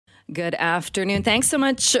Good afternoon. Thanks so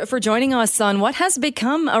much for joining us on what has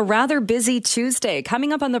become a rather busy Tuesday.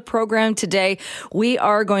 Coming up on the program today, we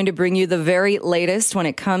are going to bring you the very latest when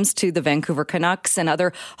it comes to the Vancouver Canucks and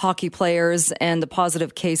other hockey players and the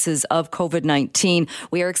positive cases of COVID-19.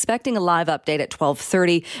 We are expecting a live update at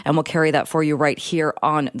 12:30, and we'll carry that for you right here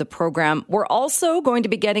on the program. We're also going to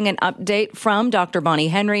be getting an update from Dr. Bonnie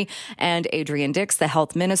Henry and Adrian Dix, the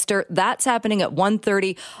health minister. That's happening at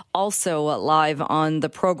 1:30, also live on the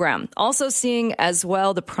program. Also seeing as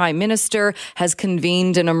well, the Prime Minister has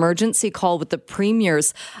convened an emergency call with the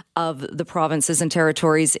premiers of the provinces and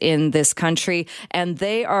territories in this country, and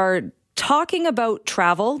they are talking about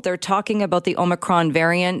travel. They're talking about the Omicron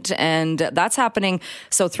variant, and that's happening.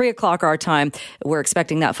 So 3:00 our time, we're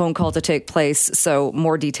expecting that phone call to take place. So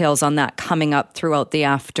more details on that coming up throughout the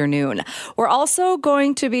afternoon. We're also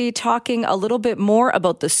going to be talking a little bit more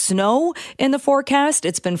about the snow in the forecast.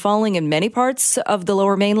 It's been falling in many parts of the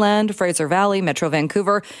Lower Mainland, Fraser Valley, Metro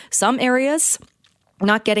Vancouver. Some areas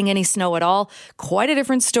not getting any snow at all. Quite a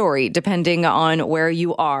different story depending on where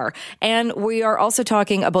you are. And we are also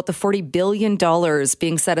talking about the $40 billion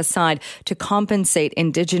being set aside to compensate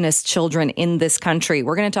Indigenous children in this country.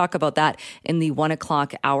 We're going to talk about that in the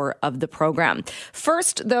 1:00 hour of the program.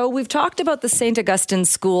 First, though, we've talked about the St. Augustine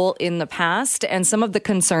School in the past and some of the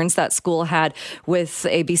concerns that school had with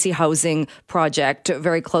a BC housing project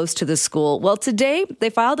very close to the school. Well, today they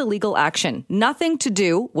filed a legal action. Nothing to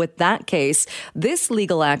do with that case. This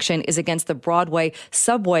legal action is against the Broadway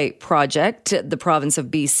Subway Project, the province of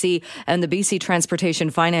BC, and the BC Transportation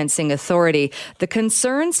Financing Authority. The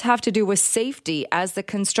concerns have to do with safety as the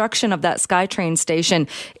construction of that SkyTrain station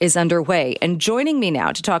is underway. And joining me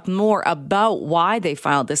now to talk more about why they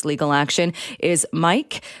filed this legal action is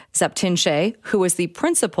Mike Zeptinche, who is the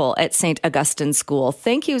principal at St. Augustine School.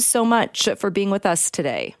 Thank you so much for being with us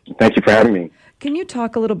today. Thank you for having me. Can you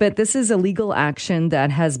talk a little bit? This is a legal action that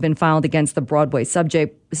has been filed against the Broadway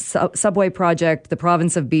Subway Project, the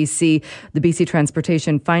province of BC, the BC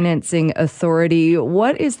Transportation Financing Authority.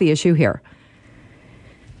 What is the issue here?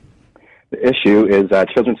 The issue is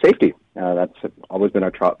children's safety. That's always been our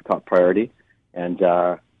top priority. And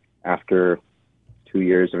after 2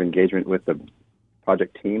 years of engagement with the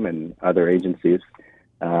project team and other agencies,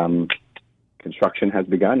 construction has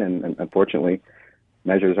begun, and unfortunately,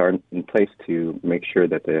 measures are in place to make sure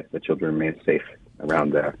that the children remain safe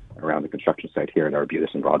around the construction site here at Arbutus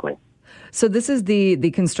and Broadway. So this is the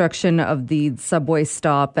construction of the subway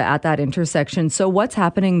stop at that intersection. So what's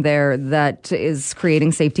happening there that is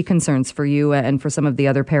creating safety concerns for you and for some of the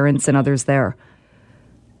other parents and others there?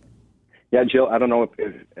 Yeah, Jill, I don't know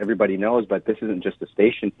if everybody knows, but this isn't just a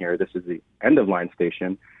station here. This is the end-of-line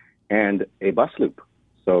station and a bus loop.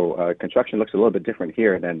 So construction looks a little bit different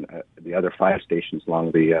here than the other 5 stations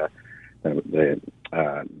along the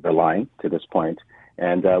line to this point.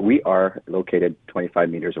 And we are located 25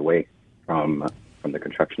 meters away from the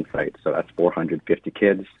construction site. So that's 450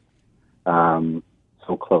 kids,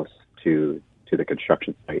 so close to the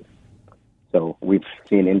construction site. So we've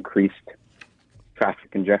seen increased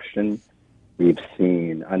traffic congestion. We've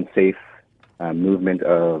seen unsafe movement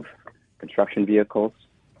of construction vehicles.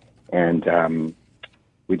 And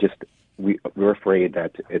we're afraid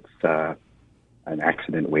that it's an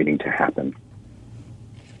accident waiting to happen.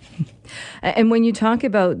 And when you talk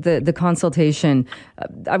about the consultation,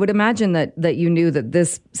 I would imagine that you knew that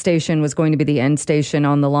this station was going to be the end station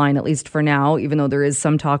on the line, at least for now, even though there is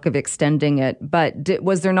some talk of extending it. But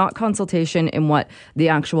was there not consultation in what the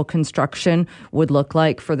actual construction would look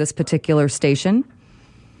like for this particular station?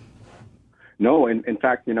 No, in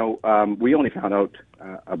fact, we only found out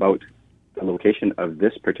about the location of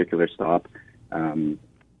this particular stop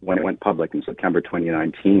when it went public in September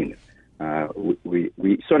 2019.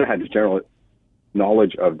 We sort of had general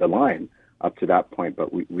knowledge of the line up to that point,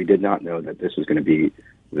 but we did not know that this was going to be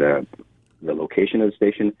the location of the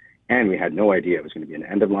station, and we had no idea it was going to be an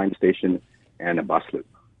end-of-line station and a bus loop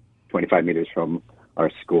 25 meters from our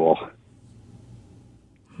school.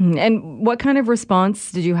 And what kind of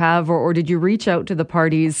response did you have, or did you reach out to the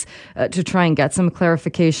parties to try and get some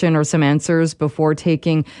clarification or some answers before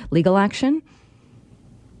taking legal action?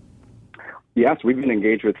 Yes, we've been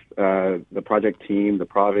engaged with the project team, the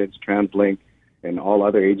province, TransLink, and all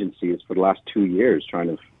other agencies for the last 2 years, trying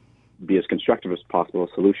to be as constructive as possible,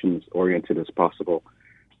 solutions-oriented as possible,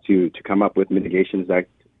 to come up with mitigations that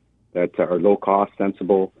are low-cost,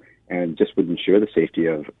 sensible, and just would ensure the safety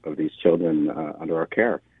of these children under our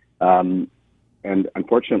care. And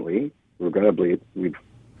unfortunately, regrettably, we've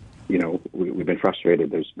been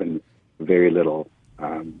frustrated. There's been very little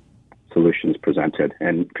solutions presented,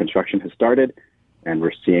 and construction has started, and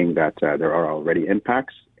we're seeing that there are already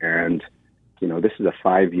impacts, And, this is a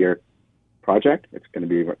 5-year project.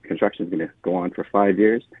 Construction is going to go on for 5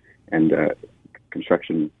 years, and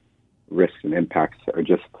construction risks and impacts are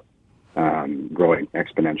just growing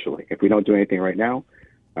exponentially. If we don't do anything right now,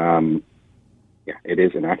 it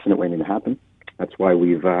is an accident waiting to happen. That's why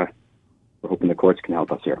we're hoping the courts can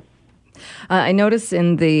help us here. I notice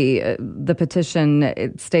in the petition,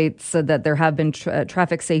 it states that there have been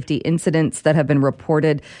traffic safety incidents that have been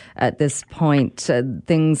reported at this point.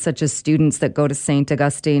 Things such as students that go to St.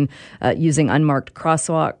 Augustine using unmarked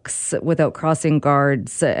crosswalks without crossing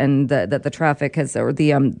guards, and that the traffic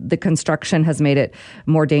the construction has made it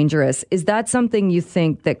more dangerous. Is that something you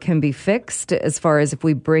think that can be fixed as far as if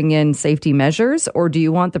we bring in safety measures, or do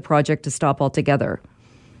you want the project to stop altogether?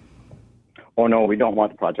 Oh, no, we don't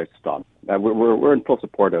want the project to stop. We're in full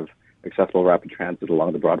support of accessible rapid transit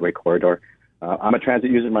along the Broadway corridor. I'm a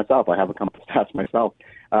transit user myself. I have a compass pass myself.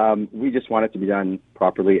 We just want it to be done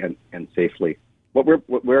properly and safely. What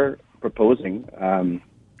we're proposing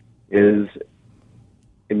is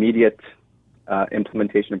immediate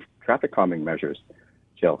implementation of traffic calming measures,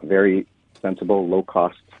 Jill. Very sensible,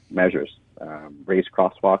 low-cost measures. Raised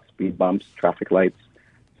crosswalks, speed bumps, traffic lights,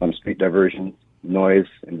 some street diversions, noise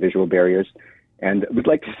and visual barriers. And we'd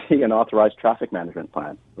like to see an authorized traffic management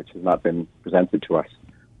plan, which has not been presented to us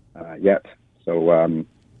yet. So,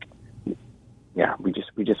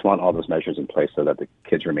 we just want all those measures in place so that the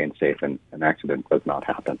kids remain safe and an accident does not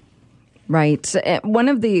happen. Right. One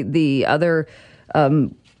of the other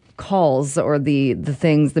calls or the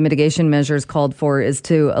mitigation measures called for is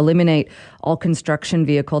to eliminate all construction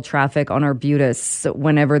vehicle traffic on Arbutus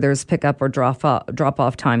whenever there's pickup or drop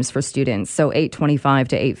off times for students. So 8:25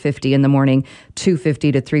 to 8:50 in the morning,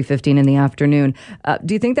 2:50 to 3:15 in the afternoon.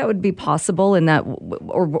 Do you think that would be possible in that,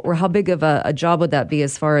 or how big of a job would that be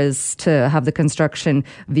as far as to have the construction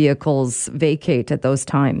vehicles vacate at those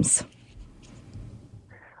times?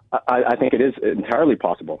 I think it is entirely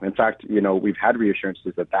possible. In fact, we've had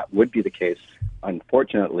reassurances that would be the case.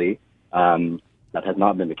 Unfortunately, that has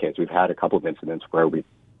not been the case. We've had a couple of incidents where we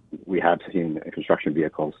have seen construction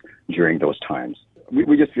vehicles during those times.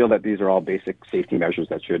 We just feel that these are all basic safety measures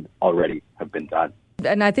that should already have been done.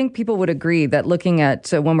 And I think people would agree that looking at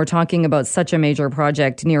when we're talking about such a major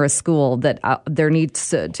project near a school, that there needs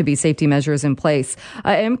to be safety measures in place.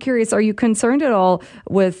 I am curious, are you concerned at all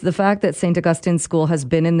with the fact that St. Augustine School has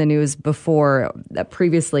been in the news before,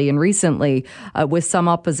 previously and recently, with some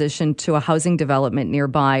opposition to a housing development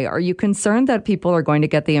nearby? Are you concerned that people are going to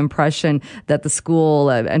get the impression that the school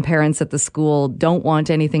and parents at the school don't want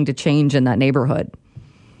anything to change in that neighborhood?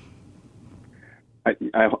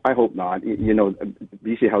 I hope not.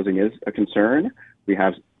 BC housing is a concern. We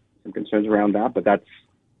have some concerns around that, but that's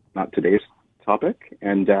not today's topic.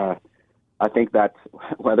 And I think that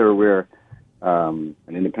whether we're an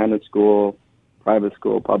independent school, private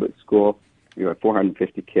school, public school,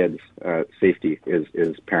 450 kids, safety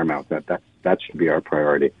is paramount. That should be our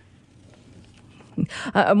priority.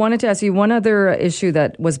 I wanted to ask you one other issue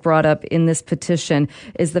that was brought up in this petition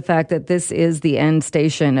is the fact that this is the end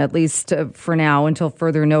station, at least for now, until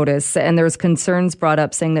further notice. And there's concerns brought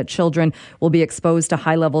up saying that children will be exposed to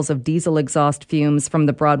high levels of diesel exhaust fumes from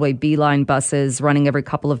the Broadway B-line buses running every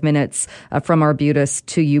couple of minutes from Arbutus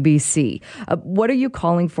to UBC. What are you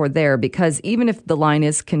calling for there? Because even if the line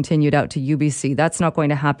is continued out to UBC, that's not going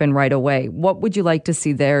to happen right away. What would you like to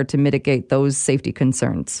see there to mitigate those safety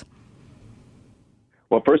concerns?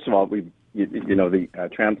 Well, first of all, the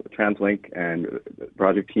TransLink and the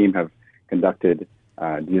project team have conducted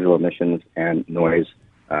diesel emissions and noise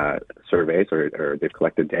surveys, or they've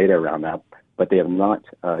collected data around that, but they have not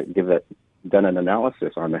done an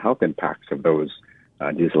analysis on the health impacts of those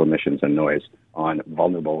diesel emissions and noise on a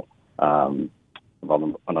vulnerable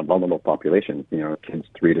population, kids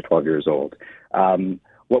 3 to 12 years old.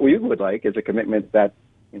 What we would like is a commitment that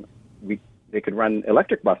they could run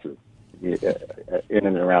electric buses in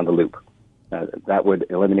and around the loop. That would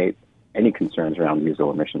eliminate any concerns around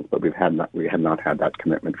diesel emissions, but we have not had that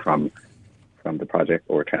commitment from the project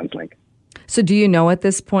or TransLink. So do you know at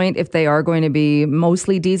this point if they are going to be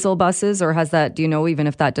mostly diesel buses, or do you know even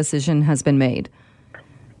if that decision has been made?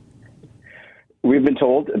 We've been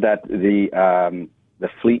told that the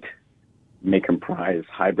fleet may comprise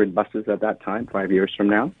hybrid buses at that time, 5 years from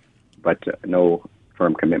now, but no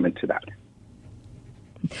firm commitment to that.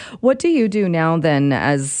 What do you do now then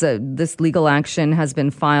as this legal action has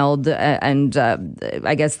been filed and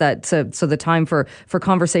I guess that so the time for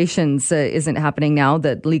conversations isn't happening now,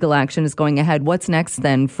 that legal action is going ahead. What's next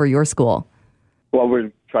then for your school? Well,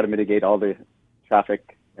 we're trying to mitigate all the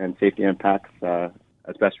traffic and safety impacts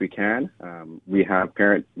as best we can. We have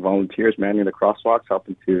parent volunteers manning the crosswalks,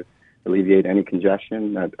 helping to alleviate any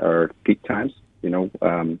congestion at our peak times,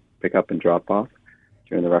 pick up and drop off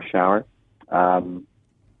during the rush hour. And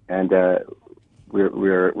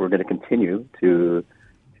we're going to continue to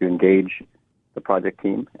engage the project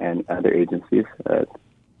team and other agencies to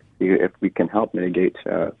see if we can help mitigate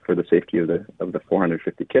for the safety of the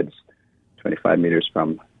 450 kids 25 meters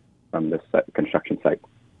from this construction site.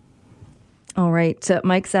 All right,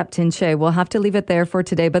 Mike Zaptinche, we'll have to leave it there for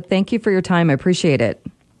today, but thank you for your time. I appreciate it.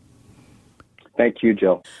 Thank you,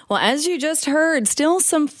 Jill. Well, as you just heard, still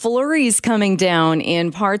some flurries coming down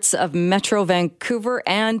in parts of Metro Vancouver.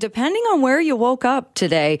 And depending on where you woke up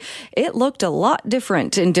today, it looked a lot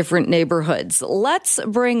different in different neighborhoods. Let's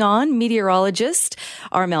bring on meteorologist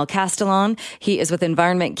Armel Castellan. He is with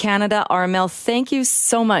Environment Canada. Armel, thank you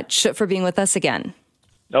so much for being with us again.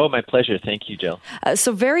 Oh, my pleasure. Thank you, Jill.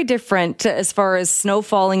 So very different as far as snow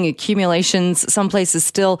falling accumulations. Some places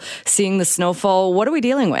still seeing the snowfall. What are we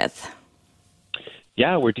dealing with?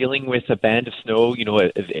 Yeah, we're dealing with a band of snow,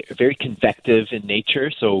 very convective in nature,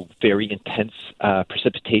 so very intense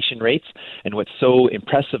precipitation rates. And what's so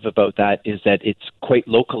impressive about that is that it's quite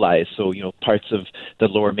localized. So, parts of the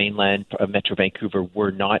lower mainland of Metro Vancouver,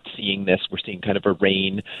 we're not seeing this. We're seeing kind of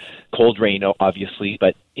a cold rain, obviously,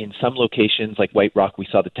 but in some locations like White Rock, we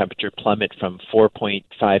saw the temperature plummet from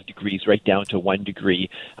 4.5 degrees right down to 1 degree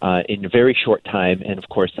in a very short time. And of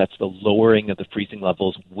course, that's the lowering of the freezing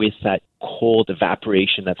levels with that cold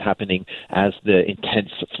evaporation that's happening as the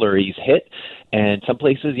intense flurries hit. And some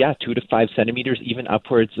places, 2 to 5 centimeters, even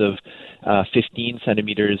upwards of 15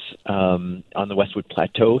 centimeters on the Westwood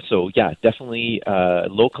Plateau. So, definitely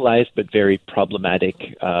localized, but very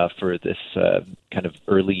problematic for this kind of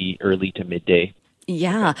early to midday.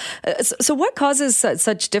 Yeah. So what causes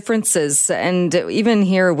such differences? And even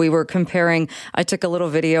here we were comparing, I took a little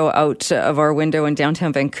video out of our window in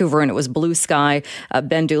downtown Vancouver and it was blue sky.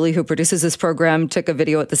 Ben Dooley, who produces this program, took a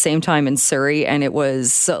video at the same time in Surrey and it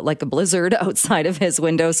was like a blizzard outside of his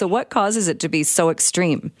window. So what causes it to be so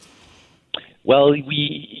extreme? Well,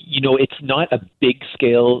 it's not a big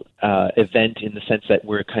scale event in the sense that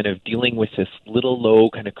we're kind of dealing with this little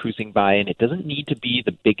low kind of cruising by, and it doesn't need to be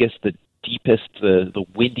the biggest, the deepest, the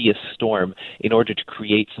windiest storm in order to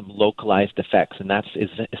create some localized effects. And that's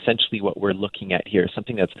essentially what we're looking at here,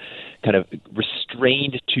 something that's kind of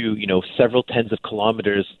restrained to, several tens of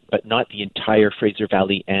kilometers, but not the entire Fraser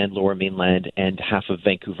Valley and Lower Mainland and half of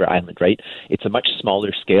Vancouver Island, right? It's a much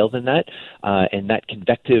smaller scale than that. And that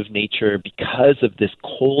convective nature, because of this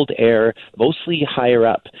cold air, mostly higher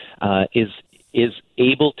up, is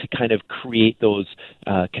able to kind of create those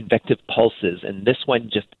convective pulses. And this one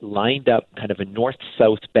just lined up kind of a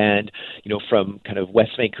north-south band, from kind of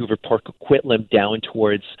West Vancouver, Port Coquitlam down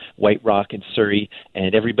towards White Rock and Surrey,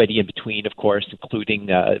 and everybody in between, of course, including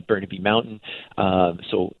Burnaby Mountain.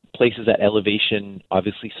 So places at elevation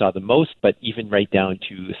obviously saw the most, but even right down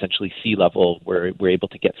to essentially sea level, where we're able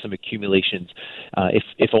to get some accumulations,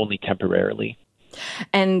 if only temporarily.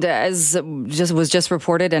 And as was just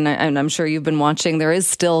reported, and I'm sure you've been watching, there is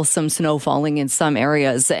still some snow falling in some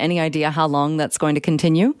areas. Any idea how long that's going to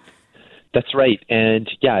continue? That's right. And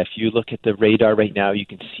if you look at the radar right now, you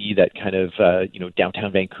can see that kind of,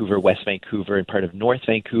 downtown Vancouver, West Vancouver, and part of North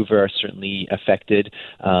Vancouver are certainly affected.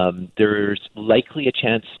 There's likely a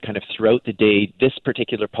chance kind of throughout the day. This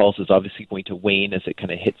particular pulse is obviously going to wane as it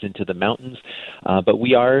kind of hits into the mountains. But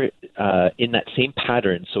we are in that same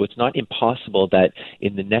pattern. So it's not impossible that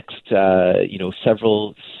in the next,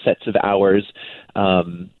 several sets of hours,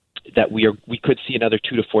 that we could see another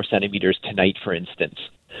 2 to 4 centimeters tonight, for instance.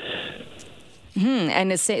 And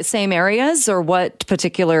the same areas, or what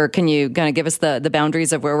particular, can you kind of give us the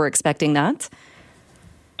boundaries of where we're expecting that?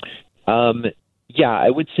 I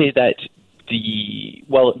would say that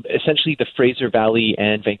essentially the Fraser Valley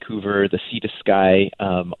and Vancouver, the sea to sky,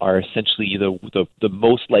 are essentially the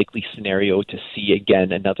most likely scenario to see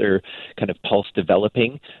again another kind of pulse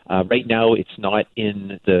developing. Right now, it's not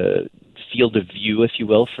in the field of view, if you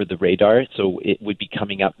will, for the radar. So it would be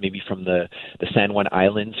coming up maybe from the San Juan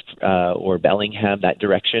Islands or Bellingham, that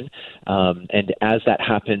direction. And as that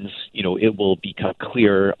happens, it will become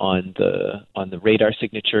clearer on the radar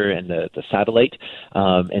signature and the satellite.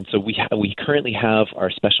 And so we currently have our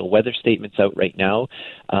special weather statements out right now.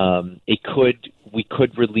 We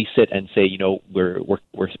could release it and say, we're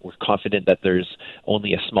confident that there's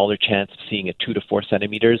only a smaller chance of seeing a 2 to 4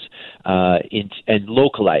 centimeters and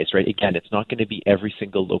localized, right? Again, it's not going to be every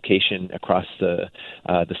single location across the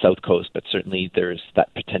South Coast, but certainly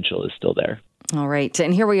that potential is still there. All right.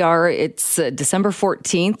 And here we are. It's December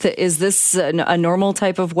 14th. Is this a normal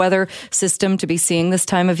type of weather system to be seeing this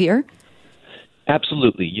time of year?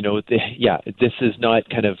 Absolutely. This is not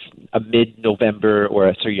kind of a mid-November or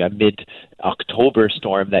a mid-October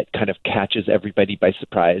storm that kind of catches everybody by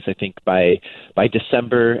surprise. I think by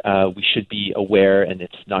December, we should be aware, and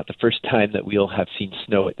it's not the first time that we'll have seen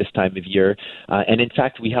snow at this time of year. And in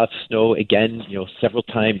fact, we have snow again, several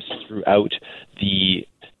times throughout the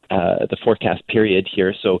forecast period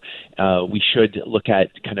here. So we should look at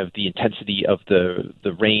kind of the intensity of the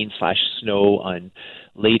rain/snow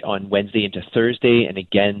late on Wednesday into Thursday, and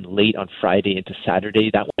again late on Friday into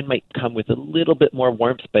Saturday. That one might come with a little bit more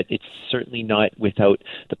warmth, but it's certainly not without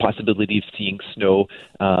the possibility of seeing snow.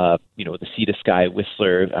 The sea to sky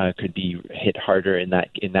Whistler could be hit harder in that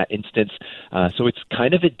instance. So it's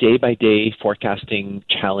kind of a day by day forecasting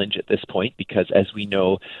challenge at this point, because as we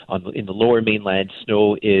know, in the lower mainland,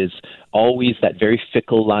 snow is always that very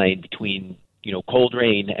fickle line between cold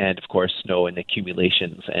rain and, of course, snow and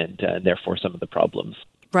accumulations, and therefore some of the problems.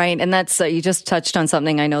 Right. And that's, you just touched on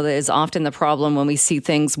something I know that is often the problem when we see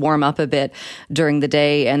things warm up a bit during the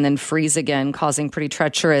day and then freeze again, causing pretty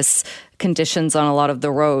treacherous conditions on a lot of the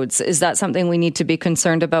roads. Is that something we need to be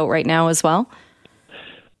concerned about right now as well?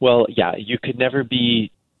 Well, yeah, you could never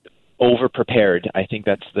be over-prepared. I think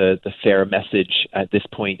that's the fair message at this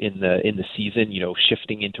point in the season,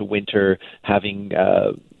 shifting into winter, having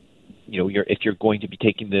if you're going to be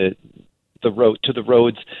taking the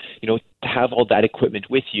roads, to have all that equipment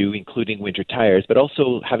with you, including winter tires, but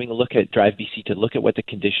also having a look at Drive BC to look at what the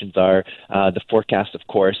conditions are, the forecast, of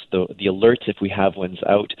course, the alerts if we have ones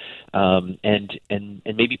out, and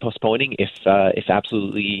maybe postponing if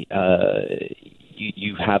absolutely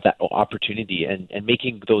you have that opportunity, and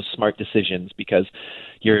making those smart decisions, because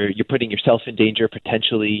you're putting yourself in danger,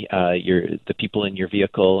 potentially the people in your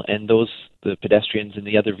vehicle, and the pedestrians in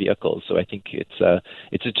the other vehicles. So I think it's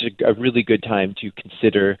a really good time to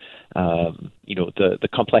consider the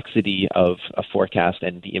complexity of a forecast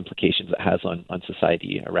and the implications it has on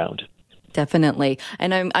society around. Definitely.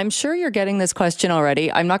 And I'm sure you're getting this question already.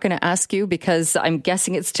 I'm not going to ask you because I'm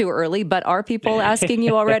guessing it's too early, but are people asking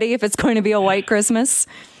you already if it's going to be a white Christmas?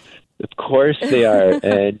 Of course they are.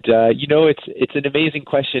 And, it's an amazing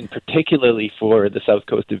question, particularly for the south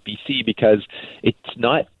coast of BC, because it's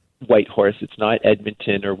not Whitehorse, it's not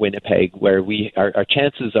Edmonton or Winnipeg, where our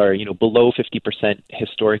chances are, below 50%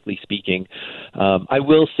 historically speaking. I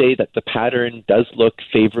will say that the pattern does look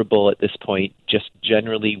favorable at this point. Just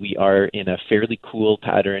generally, we are in a fairly cool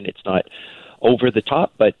pattern. It's not over the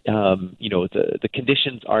top, but the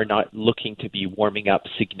conditions are not looking to be warming up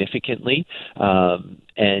significantly,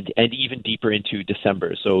 and even deeper into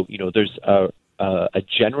December. So there's a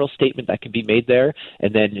general statement that can be made there,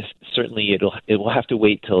 and then certainly it will have to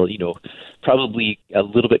wait till probably a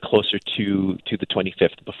little bit closer to the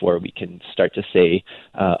 25th before we can start to say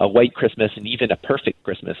a white Christmas, and even a perfect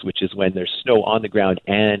Christmas, which is when there's snow on the ground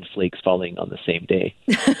and flakes falling on the same day.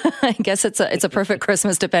 I guess it's a perfect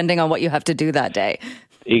Christmas depending on what you have to do that day.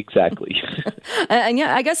 Exactly. And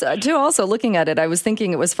yeah, I guess too, also looking at it, I was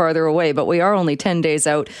thinking it was farther away, but we are only 10 days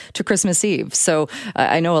out to Christmas Eve. So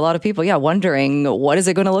I know a lot of people, wondering what is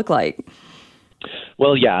it going to look like?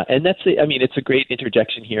 Well, yeah, and it's a great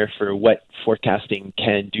interjection here for what forecasting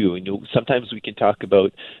can do. Sometimes we can talk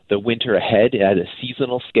about the winter ahead at a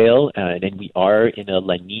seasonal scale, and we are in a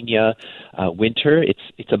La Nina winter.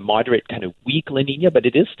 It's a moderate kind of weak La Nina, but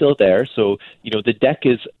it is still there. So, the deck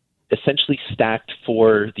is essentially stacked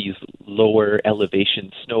for these lower elevation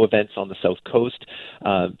snow events on the south coast,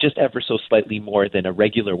 just ever so slightly more than a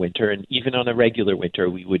regular winter. And even on a regular winter,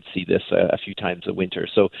 we would see this a few times a winter.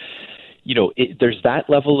 So, there's that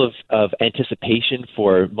level of anticipation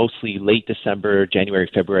for mostly late December, January,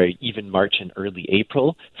 February, even March and early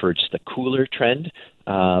April for just a cooler trend.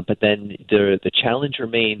 But then the challenge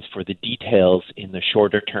remains for the details in the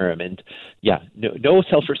shorter term. And no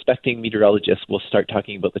self-respecting meteorologist will start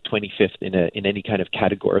talking about the 25th in any kind of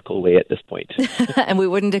categorical way at this point. And we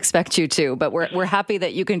wouldn't expect you to, but we're happy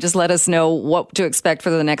that you can just let us know what to expect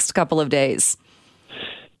for the next couple of days.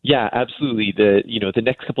 Yeah, absolutely. The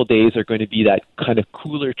next couple of days are going to be that kind of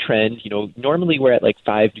cooler trend. Normally we're at like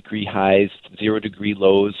 5-degree highs, 0-degree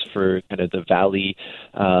lows for kind of the valley.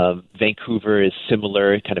 Vancouver is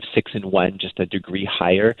similar, kind of 6 and 1, just a degree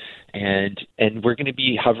higher. And we're going to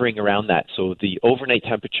be hovering around that. So the overnight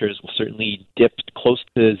temperatures will certainly dip close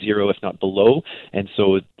to zero, if not below. And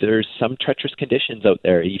so there's some treacherous conditions out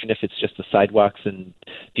there, even if it's just the sidewalks and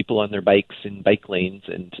people on their bikes in bike lanes.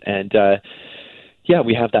 And yeah,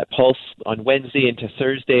 we have that pulse on Wednesday into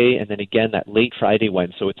Thursday, and then again that late Friday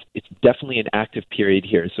one. So it's definitely an active period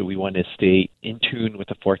here. So we want to stay in tune with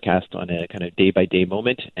the forecast on a kind of day-by-day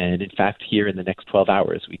moment. And in fact, here in the next 12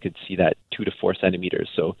 hours, we could see that 2 to 4 centimeters.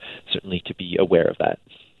 So certainly to be aware of that.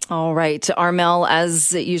 All right. Armel,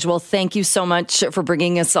 as usual, thank you so much for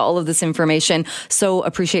bringing us all of this information. So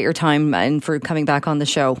appreciate your time and for coming back on the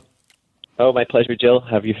show. Oh, my pleasure, Jill.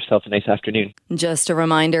 Have yourself a nice afternoon. Just a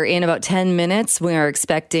reminder, in about 10 minutes, we are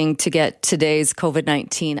expecting to get today's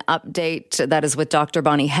COVID-19 update. That is with Dr.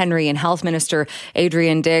 Bonnie Henry and Health Minister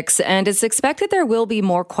Adrian Dix. And it's expected there will be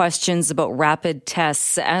more questions about rapid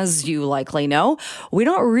tests. As you likely know, we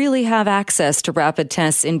don't really have access to rapid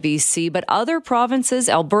tests in BC, but other provinces,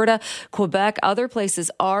 Alberta, Quebec, other places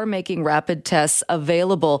are making rapid tests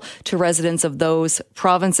available to residents of those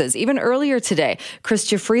provinces. Even earlier today,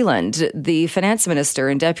 Chrystia Freeland, the finance minister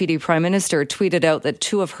and deputy prime minister, tweeted out that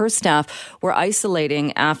 2 of her staff were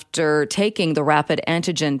isolating after taking the rapid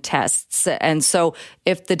antigen tests. And so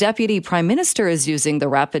if the deputy prime minister is using the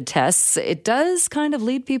rapid tests, it does kind of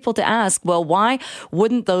lead people to ask, well, why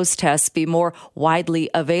wouldn't those tests be more widely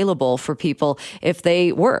available for people if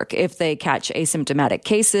they work, if they catch asymptomatic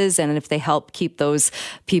cases, and if they help keep those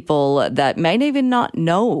people that might even not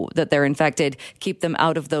know that they're infected, keep them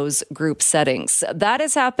out of those group settings. That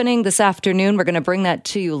is happening this afternoon. We're going to bring that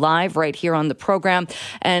to you live right here on the program.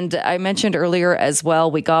 And I mentioned earlier as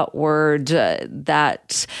well, we got word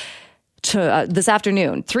that this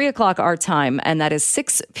afternoon, 3 o'clock our time, and that is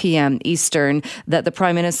 6 p.m. Eastern, that the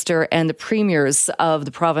Prime Minister and the premiers of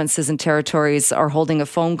the provinces and territories are holding a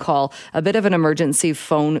phone call, a bit of an emergency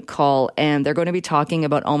phone call, and they're going to be talking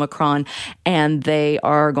about Omicron, and they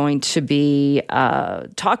are going to be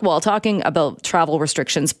talking about travel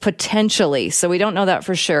restrictions potentially. So we don't know that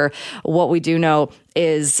for sure. What we do know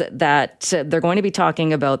is that they're going to be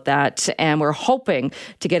talking about that, and we're hoping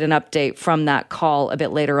to get an update from that call a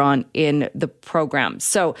bit later on in the program.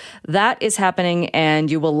 So that is happening, and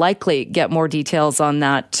you will likely get more details on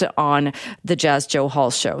that on the Jazz Joe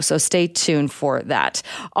Hall show. So stay tuned for that.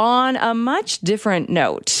 On a much different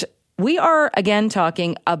note, we are again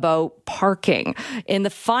talking about parking. In the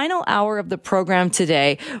final hour of the program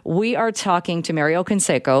today, we are talking to Mario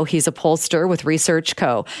Canseco. He's a pollster with Research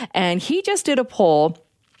Co. And he just did a poll,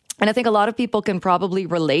 and I think a lot of people can probably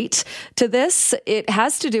relate to this. It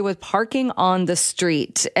has to do with parking on the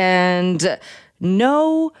street. And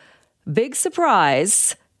no big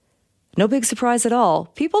surprise at all.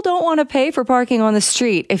 People don't want to pay for parking on the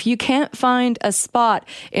street if you can't find a spot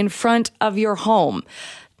in front of your home.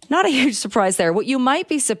 Not a huge surprise there. What you might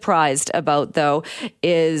be surprised about, though,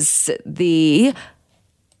 is the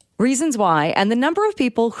reasons why and the number of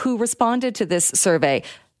people who responded to this survey.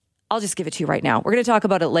 I'll just give it to you right now. We're going to talk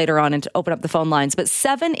about it later on and to open up the phone lines. But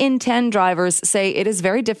 7 in 10 drivers say it is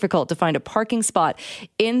very difficult to find a parking spot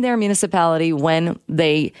in their municipality when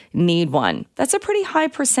they need one. That's a pretty high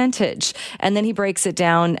percentage. And then he breaks it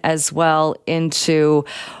down as well into...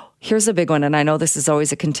 Here's a big one, and I know this is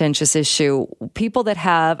always a contentious issue. People that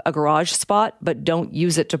have a garage spot but don't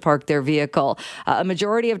use it to park their vehicle. A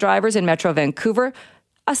majority of drivers in Metro Vancouver,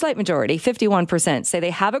 a slight majority, 51%, say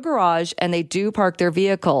they have a garage and they do park their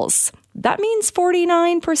vehicles. That means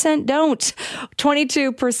 49% don't.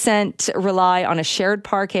 22% rely on a shared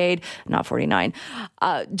parkade, not 49.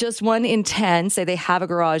 Just 1 in 10 say they have a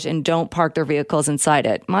garage and don't park their vehicles inside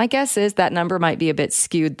it. My guess is that number might be a bit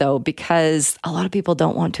skewed, though, because a lot of people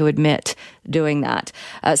don't want to admit doing that.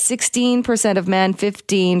 16% of men,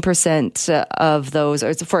 15% of those,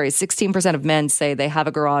 16% of men say they have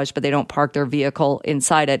a garage, but they don't park their vehicle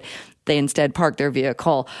inside it. They instead park their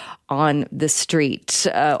vehicle on the street.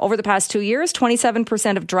 Over the past 2 years,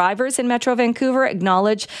 27% of drivers in Metro Vancouver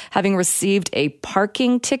acknowledge having received a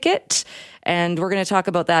parking ticket. And we're going to talk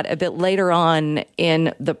about that a bit later on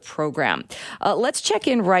in the program. Let's check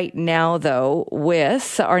in right now, though,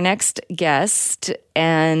 with our next guest.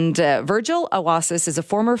 And Virgil Awasis is a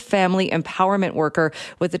former family empowerment worker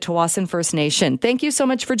with the Tawasin First Nation. Thank you so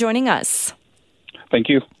much for joining us. Thank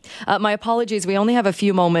you. My apologies. We only have a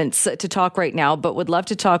few moments to talk right now, but would love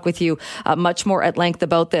to talk with you much more at length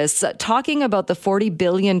about this. Talking about the $40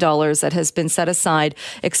 billion that has been set aside,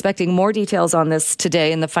 expecting more details on this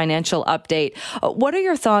today in the financial update. What are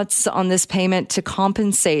your thoughts on this payment to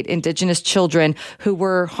compensate Indigenous children who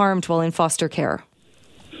were harmed while in foster care?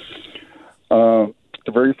 The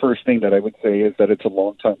very first thing that I would say is that it's a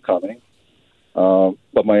long time coming.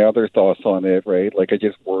 But my other thoughts on it, right? Like, I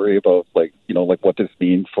just worry about, what this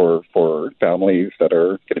means for families that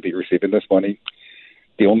are going to be receiving this money.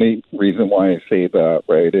 The only reason why I say that,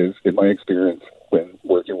 right, is in my experience when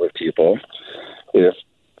working with people, if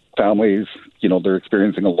families they're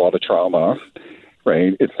experiencing a lot of trauma,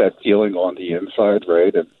 right? It's that feeling on the inside,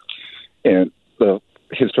 right? And the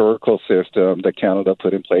historical system that Canada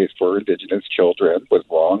put in place for Indigenous children was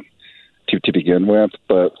wrong to begin with,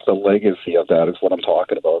 but the legacy of that is what I'm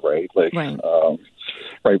talking about, right? Like,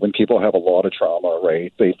 right, when people have a lot of trauma,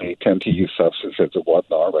 right, they tend to use substances and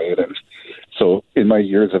whatnot, right? And so in my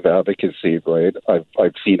years of advocacy, right,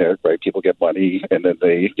 I've seen it, right? People get money and then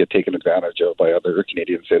they get taken advantage of by other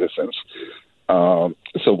Canadian citizens.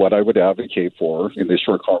 So what I would advocate for in this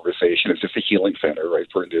short conversation is just a healing center, right,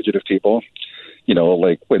 for Indigenous people.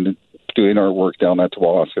 Like when doing our work down at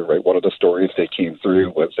Tawasin, right, one of the stories that came through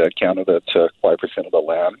was that Canada took 5% of the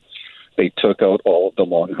land. They took out all of the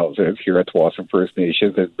longhouses here at Tawasin First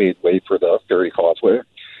Nations and made way for the Ferry Causeway.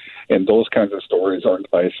 And those kinds of stories aren't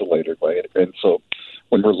isolated, right? And so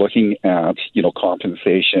when we're looking at,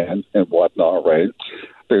 compensation and whatnot, right,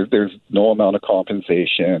 there's no amount of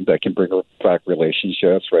compensation that can bring back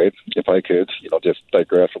relationships, right? If I could, just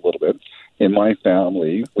digress a little bit. In my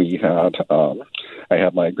family, I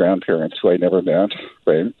had my grandparents who I never met,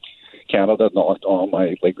 right? Canada knocked on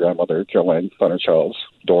my late grandmother, Caroline Funnerchild's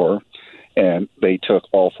door, and they took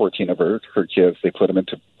all 14 of her kids. They put them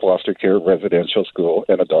into foster care, residential school,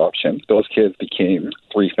 and adoption. Those kids became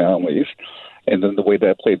 3 families. And then the way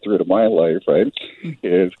that played through to my life, right,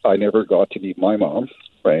 is I never got to meet my mom,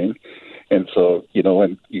 right? And so,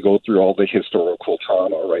 and you go through all the historical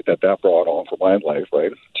trauma, right, that brought on for my life,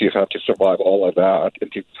 right? To have to survive all of that and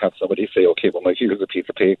to have somebody say, okay, well, like, here's a piece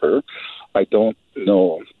of paper. I don't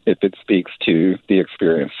know if it speaks to the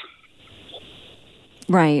experience.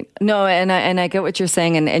 Right. No, and I get what you're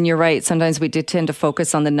saying, and you're right. Sometimes we do tend to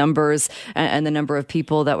focus on the numbers and the number of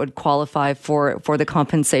people that would qualify for the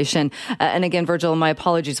compensation. And again, Virgil, my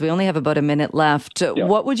apologies. We only have about a minute left. Yeah.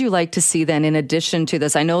 What would you like to see then in addition to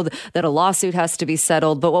this? I know that a lawsuit has to be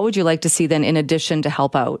settled, but what would you like to see then in addition to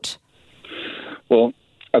help out? Well,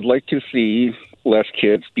 I'd like to see less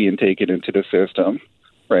kids being taken into the system,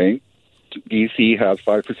 right? BC has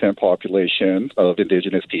 5% population of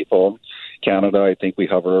Indigenous people. Canada, I think we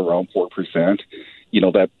hover around 4%.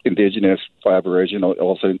 That Indigenous, Aboriginal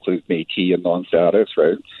also includes Métis and non-status,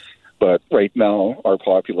 right? But right now, our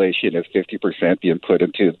population is 50% being put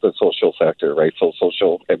into the social sector, right? So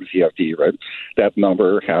social MCFD, right? That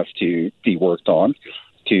number has to be worked on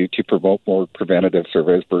to promote more preventative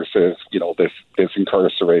service versus, this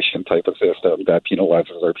incarceration type of system that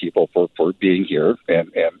penalizes our people for being here and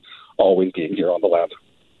always being here on the land.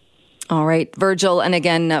 All right, Virgil. And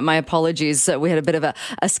again, my apologies. We had a bit of a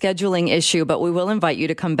scheduling issue, but we will invite you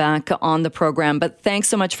to come back on the program. But thanks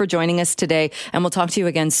so much for joining us today, and we'll talk to you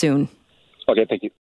again soon. Okay, thank you.